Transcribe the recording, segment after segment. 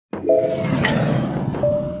So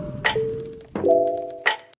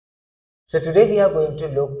today we are going to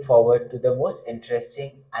look forward to the most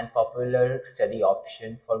interesting and popular study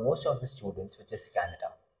option for most of the students, which is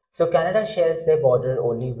Canada. So Canada shares their border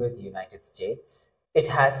only with the United States. It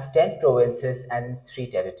has 10 provinces and 3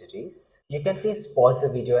 territories. You can please pause the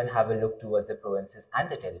video and have a look towards the provinces and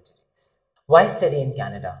the territories. Why study in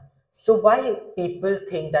Canada? So why people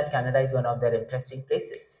think that Canada is one of their interesting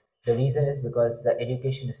places? The reason is because the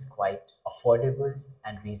education is quite affordable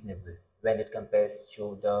and reasonable when it compares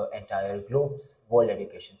to the entire globe's world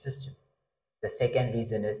education system. The second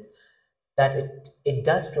reason is that it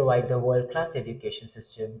does provide the world-class education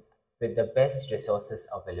system with the best resources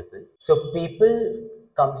available. So people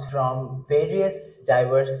comes from various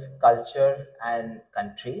diverse culture and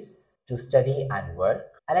countries to study and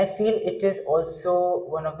work. And I feel it is also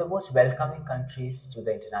one of the most welcoming countries to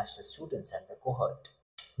the international students and the cohort.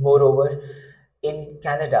 Moreover, in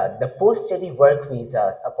Canada, the post-study work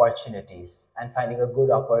visas opportunities and finding a good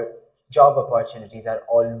job opportunities are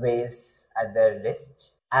always at their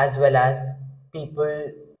list, as well as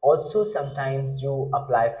people also sometimes do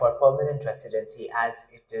apply for permanent residency as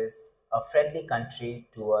it is a friendly country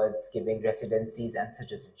towards giving residencies and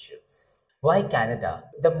citizenships. Why Canada?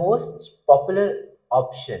 The most popular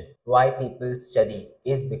option why people study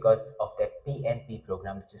is because of the PNP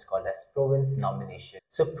program, which is called as province nomination.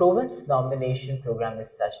 So province nomination program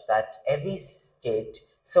is such that every state,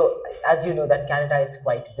 so as you know that Canada is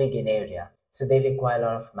quite big in area, so they require a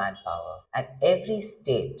lot of manpower, and every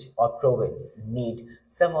state or province need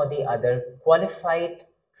some or the other qualified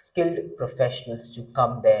skilled professionals to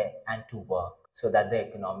come there and to work so that the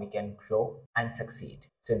economy can grow and succeed.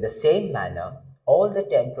 So in the same manner, all the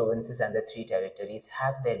 10 provinces and the 3 territories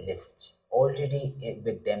have their list already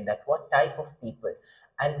with them, that what type of people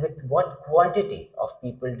and with what quantity of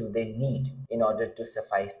people do they need in order to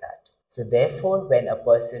suffice that. So therefore, when a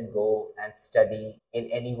person go and study in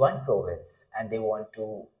any one province and they want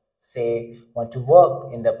to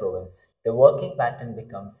work in the province, the working pattern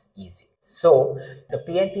becomes easy. So the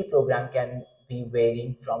PNP program can be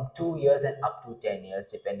varying from 2 years and up to 10 years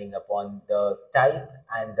depending upon the type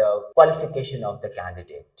and the qualification of the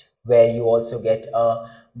candidate, where you also get a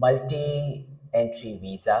multi-entry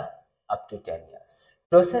visa up to 10 years.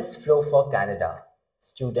 Process flow for Canada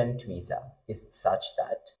student visa is such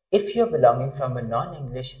that if you're belonging from a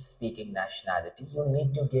non-English speaking nationality, you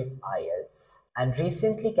need to give IELTS. And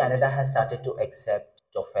recently, Canada has started to accept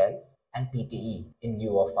TOEFL and PTE in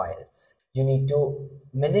lieu of IELTS. You need to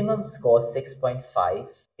minimum score 6.5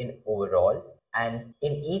 in overall, and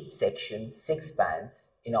in each section 6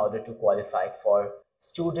 bands in order to qualify for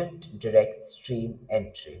student direct stream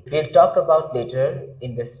entry. We'll talk about later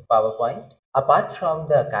in this PowerPoint. Apart from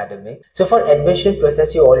the academic, so for admission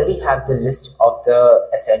process, you already have the list of the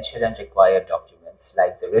essential and required documents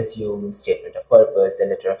like the resume, statement of purpose, the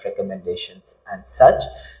letter of recommendations and such.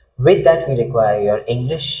 With that, we require your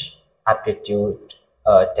English aptitude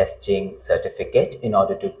testing certificate in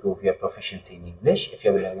order to prove your proficiency in English if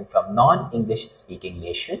you're belonging from non-English speaking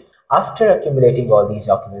nation. After accumulating all these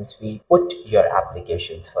documents, we put your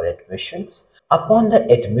applications for admissions. Upon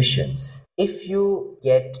the admissions, if you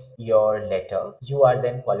get your letter, you are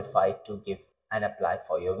then qualified to give and apply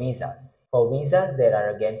for your visas. For visas, there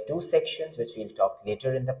are again 2 sections which we'll talk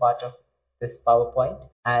later in the part of this PowerPoint.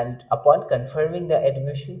 And upon confirming the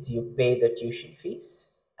admissions, you pay the tuition fees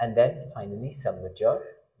and then finally submit your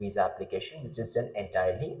visa application, which is done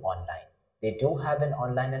entirely online. They do have an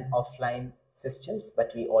online and offline systems,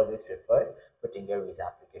 but we always prefer putting your visa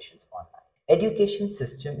applications online. Education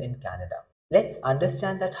system in Canada. Let's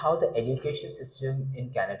understand that how the education system in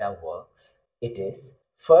Canada works. It is,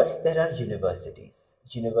 first there are universities.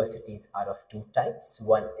 Universities are of 2 types.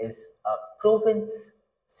 One is a province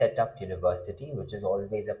set up university, which is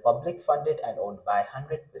always a public funded and owned by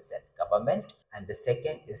 100% government, and the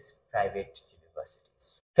second is private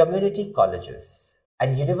universities. Community colleges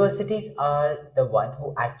and universities are the one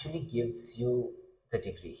who actually gives you the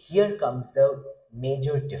degree. Here comes the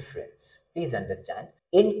major difference. Please understand,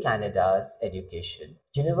 in Canada's education,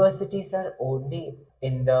 universities are only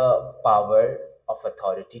in the power of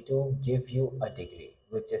authority to give you a degree,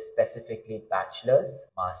 which is specifically bachelor's,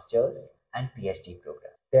 master's, and PhD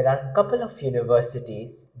program. There are a couple of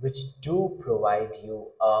universities which do provide you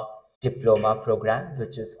a diploma program,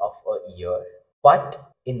 which is of a year,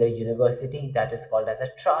 but in the university that is called as a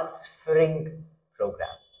transferring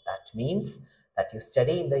program. That means that you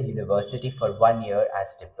study in the university for 1 year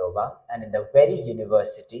as diploma, and in the very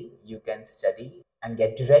university you can study and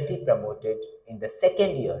get directly promoted in the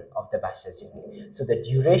second year of the bachelor's degree. So the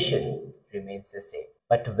duration remains the same.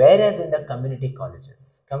 But whereas in the community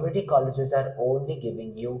colleges are only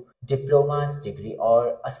giving you diploma's degree,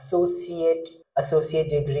 or associate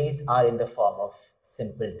degrees are in the form of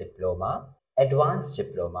simple diploma, advanced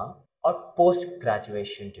diploma, or post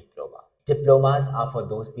graduation diploma. Diplomas are for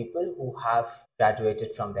those people who have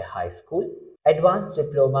graduated from their high school. Advanced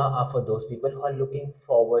diploma are for those people who are looking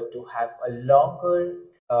forward to have a longer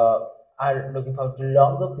uh, are looking forward to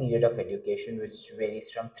longer period of education, which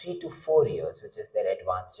varies from 3 to 4 years, which is their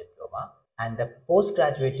advanced diploma. And the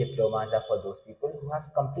postgraduate diplomas are for those people who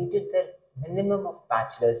have completed their minimum of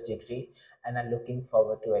bachelor's degree and are looking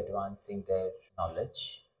forward to advancing their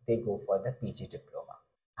knowledge. They go for the PG diploma.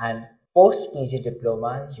 And post PG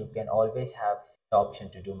diploma, you can always have the option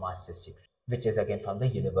to do master's degree, which is again from the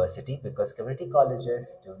university, because community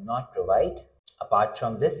colleges do not provide. Apart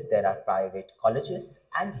from this, there are private colleges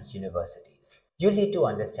and universities. You need to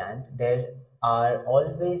understand there are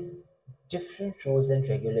always different rules and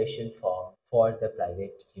regulation for the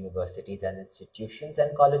private universities and institutions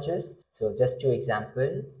and colleges. So just to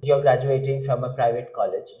example, you're graduating from a private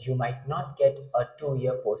college, you might not get a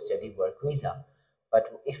 2-year post-study work visa.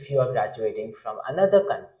 But if you are graduating from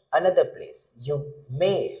another place, you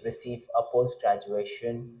may receive a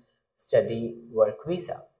post-graduation study work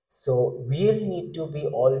visa. So we'll need to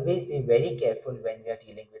always be very careful when we are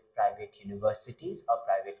dealing with private universities or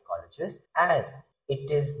private colleges, as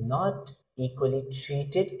it is not equally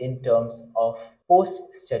treated in terms of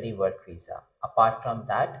post-study work visa. Apart from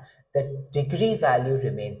that, the degree value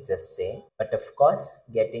remains the same, but of course,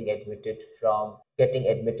 getting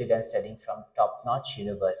admitted and studying from top-notch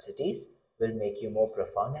universities will make you more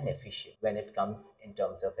profound and efficient when it comes in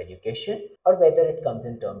terms of education, or whether it comes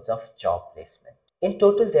in terms of job placement. In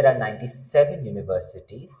total, there are 97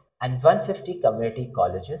 universities and 150 community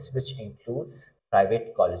colleges, which includes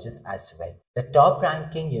private colleges as well. The top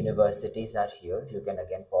ranking universities are here. You can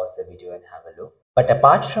again pause the video and have a look. But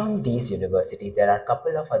apart from these universities, there are a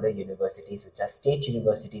couple of other universities which are state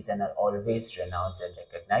universities and are always renowned and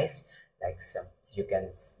recognized. Like you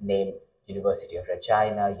can name University of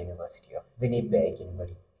Regina, University of Winnipeg,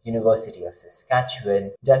 University of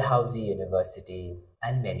Saskatchewan, Dalhousie University,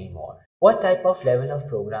 and many more. What type of level of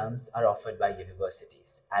programs are offered by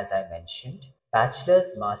universities? As I mentioned,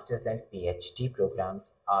 bachelor's, master's, and PhD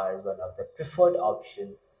programs are one of the preferred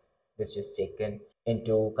options which is taken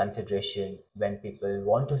into consideration when people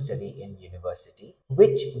want to study in university,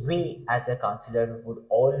 which we as a counselor would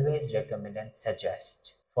always recommend and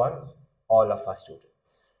suggest for all of our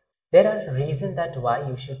students. There are reasons that why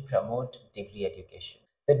you should promote degree education.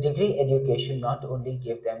 The degree education not only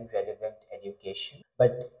give them relevant education,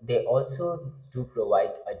 but they also do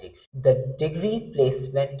provide a degree. The degree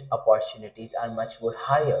placement opportunities are much more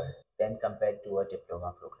higher than compared to a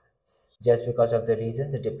diploma programs. Just because of the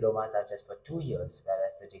reason the diplomas are just for 2 years,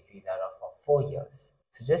 whereas the degrees are for 4 years.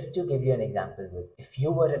 So just to give you an example, if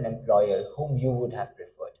you were an employer, whom you would have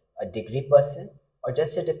preferred, a degree person or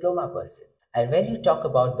just a diploma person? And when you talk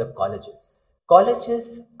about the colleges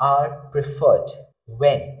are preferred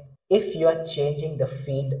if you are changing the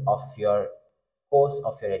field of your course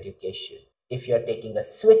of your education, if you are taking a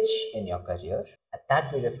switch in your career, at that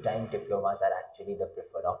period of time, diplomas are actually the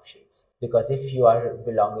preferred options. Because if you are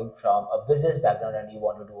belonging from a business background and you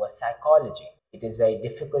want to do a psychology, it is very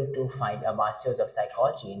difficult to find a master's of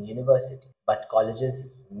psychology in university, but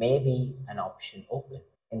colleges may be an option open.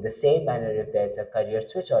 In the same manner, if there's a career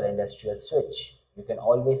switch or industrial switch, you can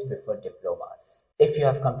always prefer diplomas. If you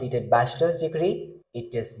have completed bachelor's degree,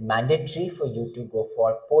 it is mandatory for you to go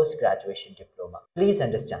for post-graduation diploma. Please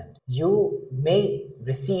understand, you may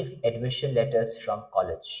receive admission letters from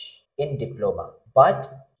college in diploma, but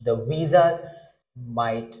the visas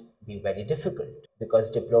might be very difficult because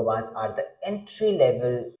diplomas are the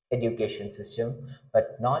entry-level education system,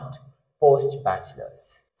 but not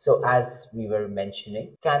post-bachelor's. So as we were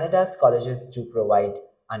mentioning, Canada's colleges do provide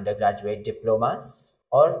undergraduate diplomas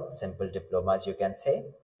or simple diplomas, you can say.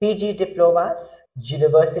 PG diplomas,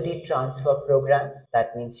 university transfer program.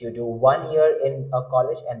 That means you do 1 year in a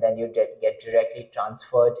college and then you get directly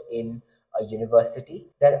transferred in a university.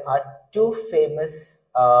 There are two famous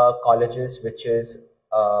colleges which is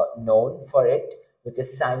known for it, which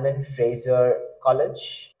is Simon Fraser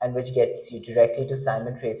College, and which gets you directly to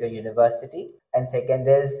Simon Fraser University. And second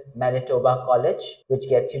is Manitoba College, which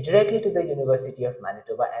gets you directly to the University of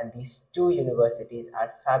Manitoba. And these two universities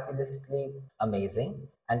are fabulously amazing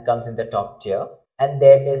and comes in the top tier. And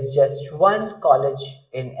there is just one college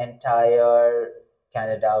in entire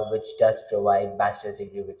Canada which does provide bachelor's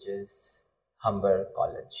degree, which is Humber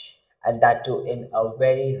College. And that too in a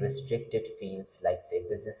very restricted fields like say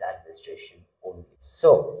business administration only.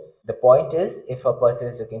 So the point is, if a person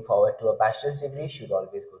is looking forward to a bachelor's degree, should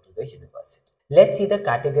always go to the university. Let's see the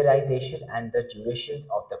categorization and the durations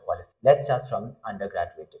of the qualification. Let's start from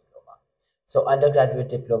undergraduate diploma. So undergraduate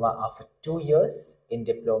diploma are for 2 years in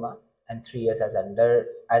diploma and 3 years as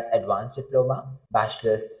advanced diploma.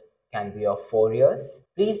 Bachelor's can be of 4 years.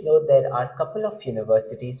 Please note there are a couple of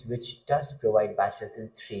universities which does provide bachelor's in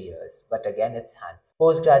 3 years, but again it's handful.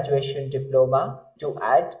 Post-graduation diploma, to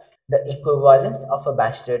add, the equivalence of a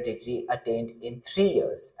bachelor degree attained in 3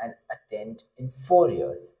 years and attained in 4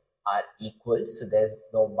 years are equal, so there's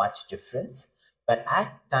no much difference. But at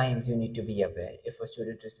times you need to be aware, if a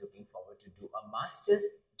student is looking forward to do a master's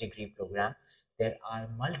degree program, there are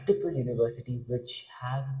multiple universities which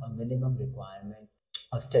have a minimum requirement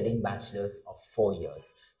of studying bachelor's of 4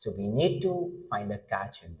 years. So we need to find a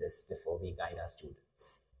catch in this before we guide our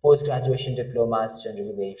students. Post-graduation diplomas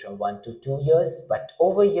generally vary from 1 to 2 years, but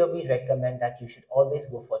over here we recommend that you should always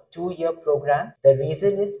go for 2-year program. The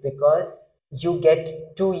reason is because you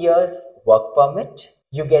get 2 years work permit,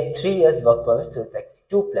 you get 3 years work permit, so it's like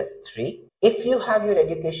 2 plus 3. If you have your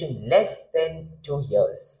education less than 2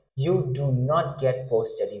 years, you do not get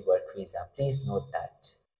post-study work visa. Please note that.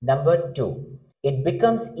 Number 2, it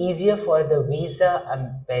becomes easier for the visa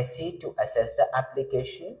embassy to assess the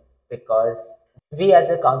application, because we as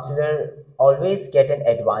a counselor always get an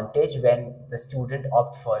advantage when the student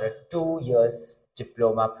opt for a 2 years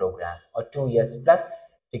diploma program or 2 years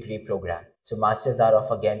plus degree program. So masters are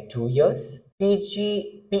of again 2 years.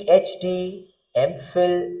 PG, PhD,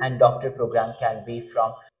 MPhil and doctor program can be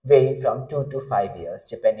varying from 2 to 5 years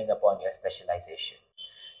depending upon your specialization.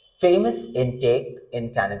 Famous intake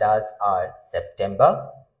in Canada's are September,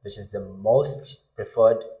 which is the most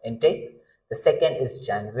preferred intake. The second is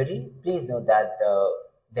January. Please note that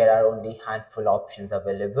there are only handful options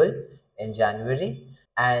available in January.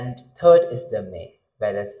 And third is the May,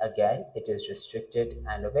 whereas again it is restricted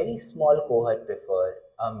and a very small cohort prefer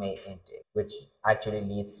a May intake, which actually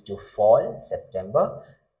leads to fall, September,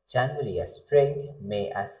 January as spring,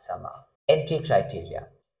 May as summer. Entry criteria.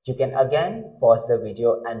 You can again pause the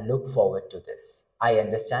video and look forward to this. I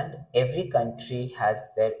understand every country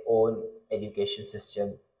has their own education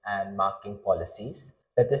system and marking policies,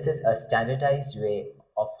 but this is a standardized way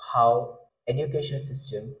of how education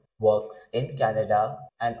system works in Canada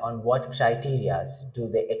and on what criteria do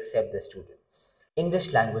they accept the students.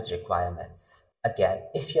 English language requirements. Again,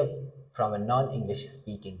 if you're from a non-English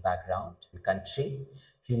speaking background country,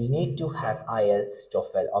 you need to have IELTS,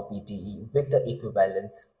 TOEFL or PTE with the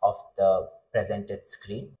equivalence of the presented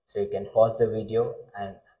screen. So you can pause the video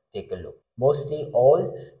and take a look. Mostly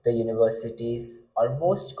all the universities or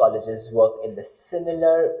most colleges work in the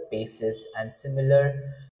similar basis and similar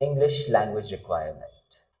English language requirement.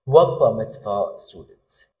 Work permits for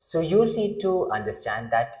students. So you'll need to understand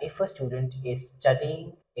that if a student is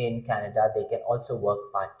studying in Canada, they can also work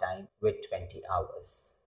part-time with 20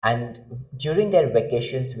 hours. And during their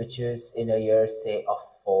vacations, which is in a year, say of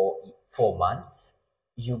four months,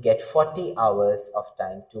 you get 40 hours of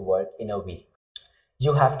time to work in a week.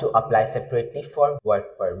 You have to apply separately for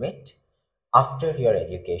work permit after your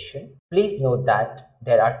education. Please note that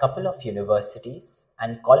there are a couple of universities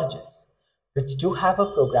and colleges which do have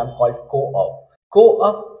a program called co-op.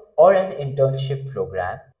 Co-op or an internship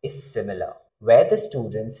program is similar, where the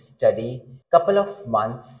students study a couple of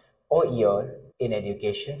months or year in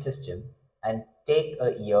education system and take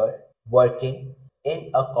a year working in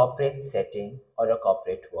a corporate setting or a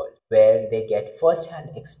corporate world, where they get first-hand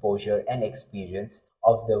exposure and experience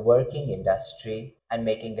of the working industry and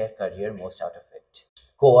making their career most out of it.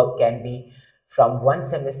 Co-op can be from 1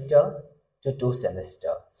 semester to 2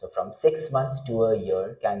 semester. So from 6 months to a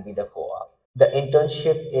year can be the co-op. The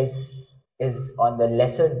internship is on the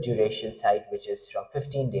lesser duration side, which is from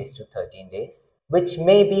 15 days to 13 days, which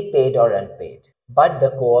may be paid or unpaid, but the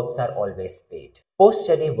co-ops are always paid.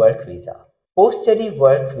 Post-study work visa. Post-study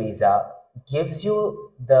work visa gives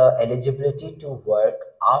you the eligibility to work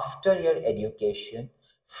after your education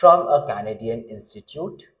from a Canadian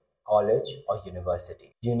institute, college or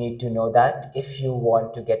university. You need to know that if you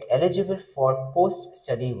want to get eligible for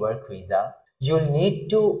post-study work visa, you'll need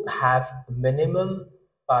to have minimum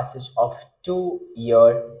passage of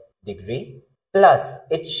 2-year degree, plus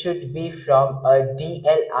it should be from a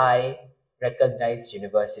DLI recognized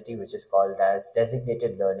university, which is called as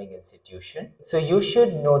Designated Learning Institution. So you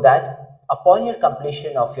should know that upon your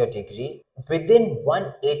completion of your degree, within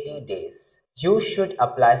 180 days, you should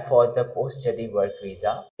apply for the post-study work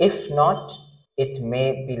visa. If not, it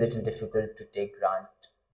may be a little difficult to take grant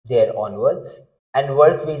there onwards. And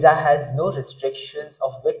work visa has no restrictions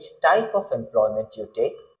of which type of employment you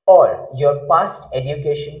take. or your past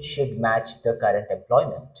education should match the current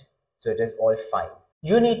employment. So it is all fine.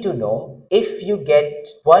 You need to know if you get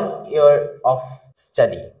 1 year of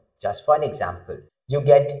study, just for an example, you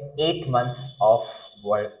get 8 months of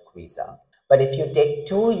work visa. But if you take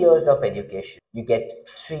 2 years of education, you get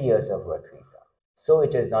 3 years of work visa. So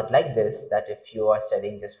it is not like this that if you are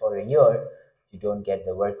studying just for a year, you don't get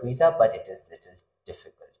the work visa, but it is little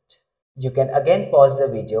difficult. You can again pause the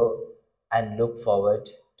video and look forward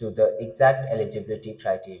to the exact eligibility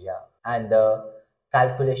criteria and the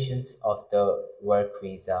calculations of the work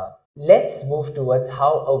visa. Let's move towards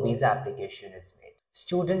how a visa application is made.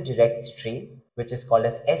 Student direct stream, which is called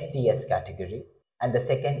as SDS category, and the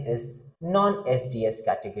second is non-SDS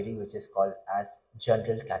category, which is called as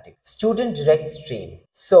general category. Student direct stream.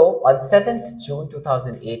 So on 7th June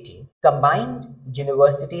 2018, combined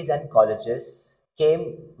universities and colleges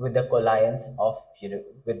came with the alliance of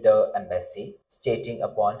with the embassy, stating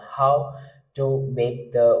upon how to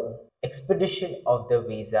make the expedition of the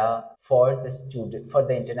visa for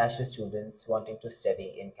the international students wanting to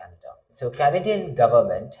study in Canada. So Canadian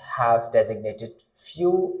government have designated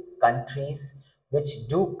few countries which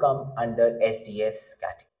do come under SDS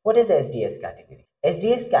category. What is SDS category?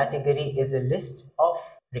 SDS category is a list of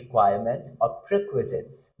requirements or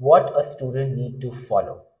prerequisites what a student need to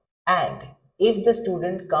follow, and if the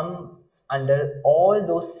student comes under all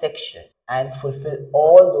those sections and fulfill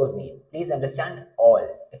all those needs, please understand all,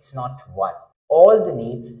 it's not one, all the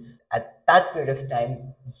needs at that period of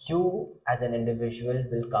time, you as an individual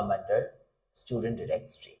will come under student direct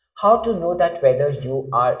stream. How to know that whether you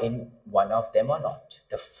are in one of them or not?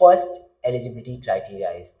 The first eligibility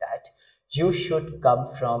criteria is that you should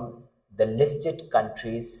come from the listed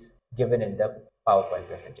countries given in the PowerPoint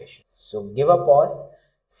presentation. So give a pause,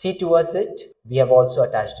 see towards it. We have also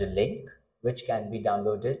attached a link which can be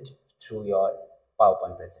downloaded through your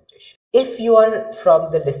PowerPoint presentation. If you are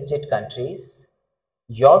from the listed countries,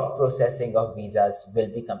 your processing of visas will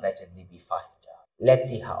be comparatively faster. Let's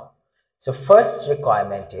see how. So first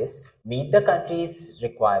requirement is meet the country's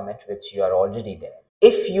requirement which you are already there.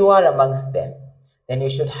 If you are amongst them, then you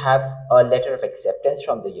should have a letter of acceptance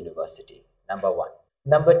from the university, number one.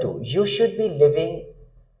 Number two, you should be living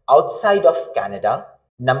outside of Canada.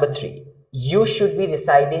 Number three, you should be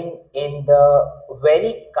residing in the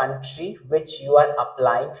very country which you are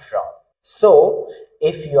applying from. So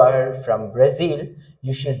if you are from Brazil,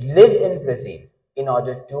 you should live in Brazil in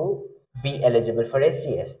order to be eligible for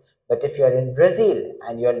SDS. But if you are in Brazil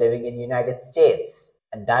and you are living in United States,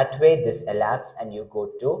 and that way this elapses and you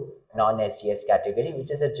go to non-SDS category, which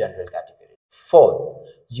is a general category. Fourth,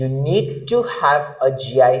 you need to have a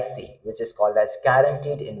GIC, which is called as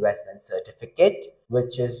Guaranteed Investment Certificate,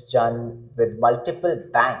 which is done with multiple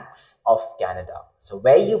banks of Canada. So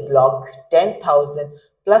where you block 10,000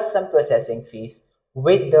 plus some processing fees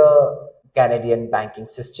with the Canadian banking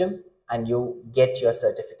system and you get your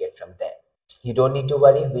certificate from there. You don't need to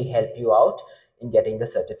worry, we help you out in getting the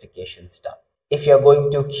certifications done. If you're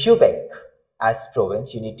going to Quebec as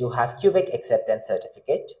province, you need to have Quebec Acceptance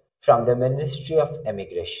Certificate from the Ministry of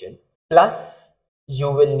Immigration. Plus,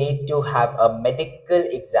 you will need to have a medical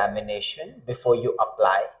examination before you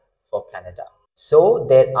apply for Canada. So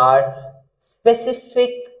there are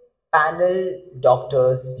specific panel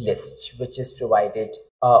doctors list which is provided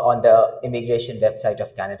on the immigration website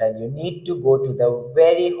of Canada, and you need to go to the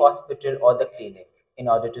very hospital or the clinic in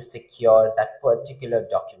order to secure that particular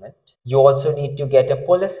document. You also need to get a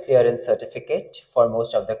police clearance certificate for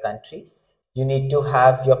most of the countries. You need to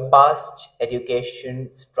have your past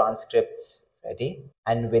education transcripts ready.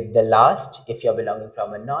 And with the last, if you're belonging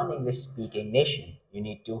from a non-English speaking nation, you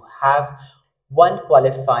need to have one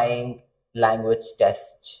qualifying language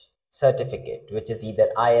test certificate, which is either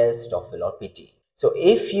IELTS, TOEFL or PT. So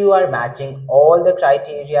if you are matching all the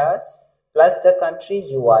criterias plus the country,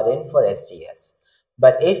 you are in for SDS.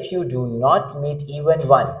 But if you do not meet even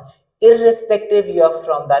one, irrespective you are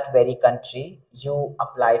from that very country, you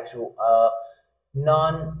apply through a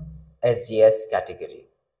non-SDS category.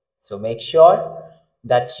 So make sure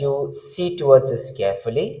that you see towards this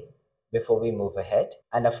carefully before we move ahead.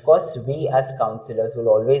 And of course, we as counselors will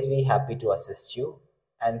always be happy to assist you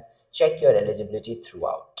and check your eligibility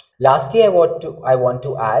throughout. Lastly, I want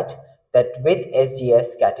to add that with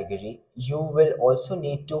SDS category, you will also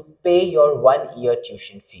need to pay your 1 year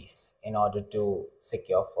tuition fees in order to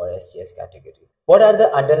secure for SDS category. What are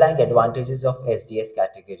the underlying advantages of SDS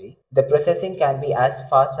category? The processing can be as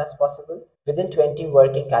fast as possible. Within 20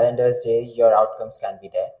 working calendars day, your outcomes can be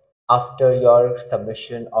there after your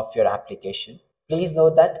submission of your application. Please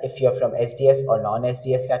note that if you're from SDS or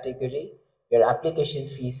non-SDS category, your application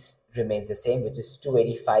fees remains the same, which is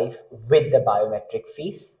 285 with the biometric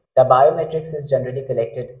fees. The biometrics is generally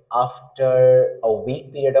collected after a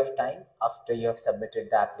week period of time after you have submitted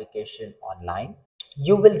the application online.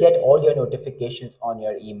 You will get all your notifications on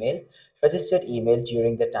your email, registered email,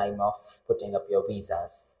 during the time of putting up your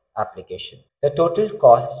visas application. The total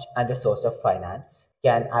cost and the source of finance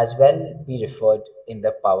can as well be referred in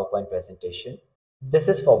the PowerPoint presentation. This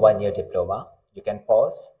is for 1 year diploma. You can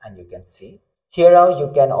pause and you can see. Here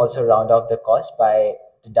you can also round off the cost by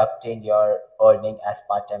deducting your earning as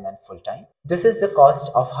part-time and full-time. This is the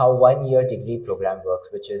cost of how 1 year degree program works,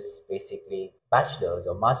 which is basically bachelor's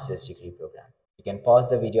or master's degree program. You can pause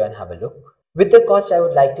the video and have a look. With the cost, I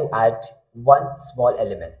would like to add one small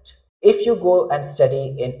element. If you go and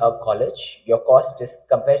study in a college, your cost is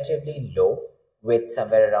comparatively low, with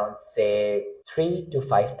somewhere around say $3,000 to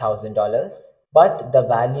 $5,000. But the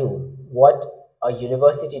value what a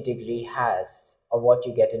university degree has, or what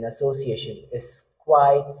you get in association, is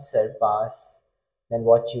quite surpass than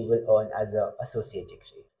what you will earn as an associate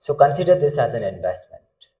degree. So consider this as an investment.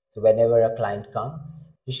 So whenever a client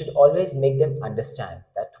comes, you should always make them understand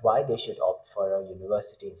that why they should opt for a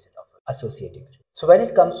university instead of an associate degree. So when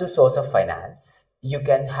it comes to source of finance, you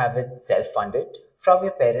can have it self-funded from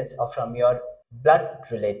your parents or from your blood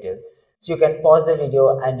relatives. So you can pause the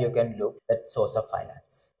video and you can look at source of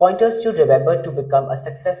finance. Pointers to remember to become a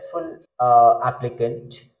successful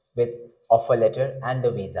applicant with offer letter and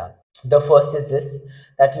the visa. The first is this,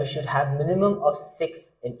 that you should have minimum of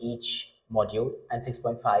 6 in each module and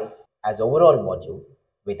 6.5 as overall module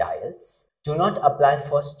with IELTS. Do not apply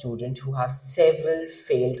for students who have several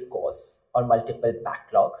failed courses or multiple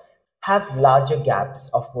backlogs, have larger gaps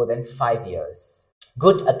of more than 5 years.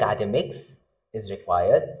 Good academics is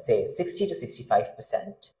required, say 60 to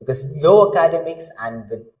 65%, because low academics and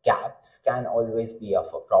with gaps can always be of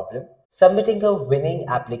a problem. Submitting a winning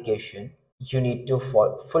application, you need to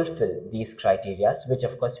fulfill these criteria, which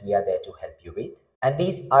of course we are there to help you with. And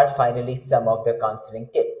these are finally some of the counseling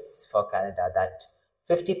tips for Canada, that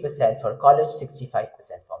 50% for college, 65%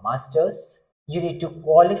 for masters. You need to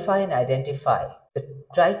qualify and identify the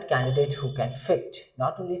right candidate who can fit,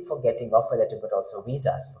 not only for getting offer letter but also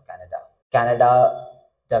visas for Canada. Canada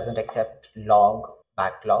doesn't accept long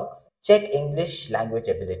backlogs. Check English language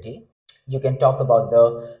ability. You can talk about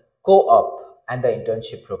the co-op and the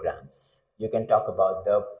internship programs. You can talk about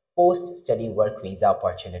the post-study work visa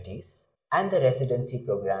opportunities and the residency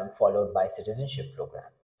program followed by citizenship program.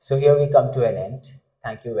 So here we come to an end.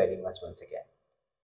 Thank you very much once again.